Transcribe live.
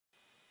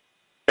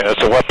Yeah,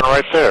 there's a weapon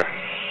right there.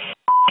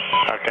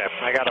 Okay,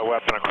 I got a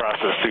weapon across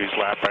the Sue's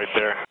lap right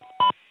there.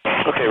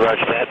 Okay,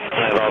 roger that.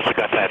 I've also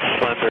got that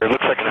slender,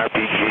 looks like an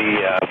RPG.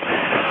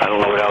 I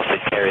don't know what else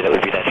they carry that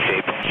would be that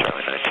shape.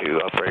 Charlie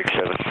 92, break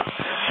 70.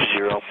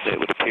 It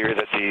would appear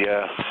that the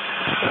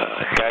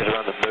guys are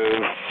on the move,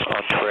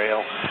 on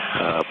trail.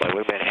 My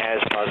wingman has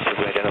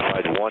positively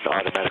identified one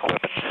automatic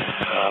weapon.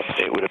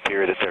 It would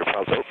appear that they're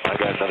probably... Oh, I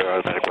got another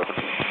automatic weapon.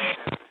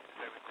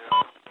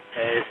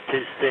 It's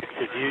 2-6.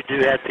 If you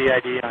do have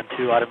PID on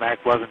 2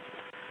 automatic weapons,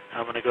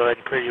 I'm going to go ahead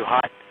and clear you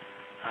hot.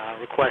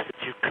 Request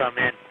that you come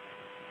in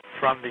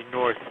from the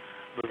north,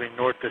 moving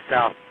north to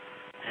south,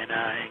 and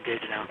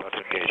engage now. About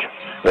to engage.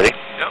 Ready?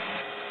 Yep.